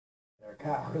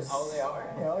cows. Oh, they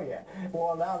are? Oh, yeah.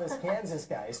 Well, now this Kansas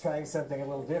guy is trying something a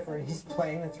little different. He's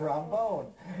playing the trombone,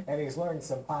 and he's learned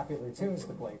some popular tunes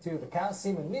to play, too. The cows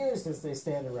seem amused as they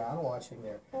stand around watching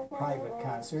their private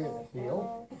concert in the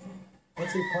field.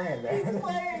 What's he playing there? He's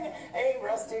playing a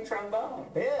rusty trombone.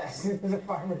 Yes, the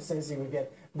farmer says he would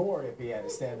get bored if he had to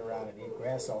stand around and eat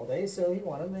grass all day, so he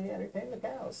wanted to entertain the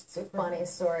cows. Funny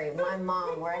story. My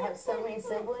mom, where I have so many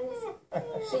siblings,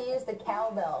 she used a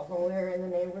cowbell when we were in the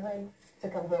neighborhood to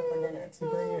come home for dinner. To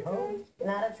bring you home?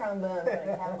 Not a trombone, but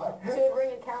a cowbell. She would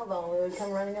ring a cowbell and we would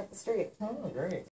come running up the street. Oh, great.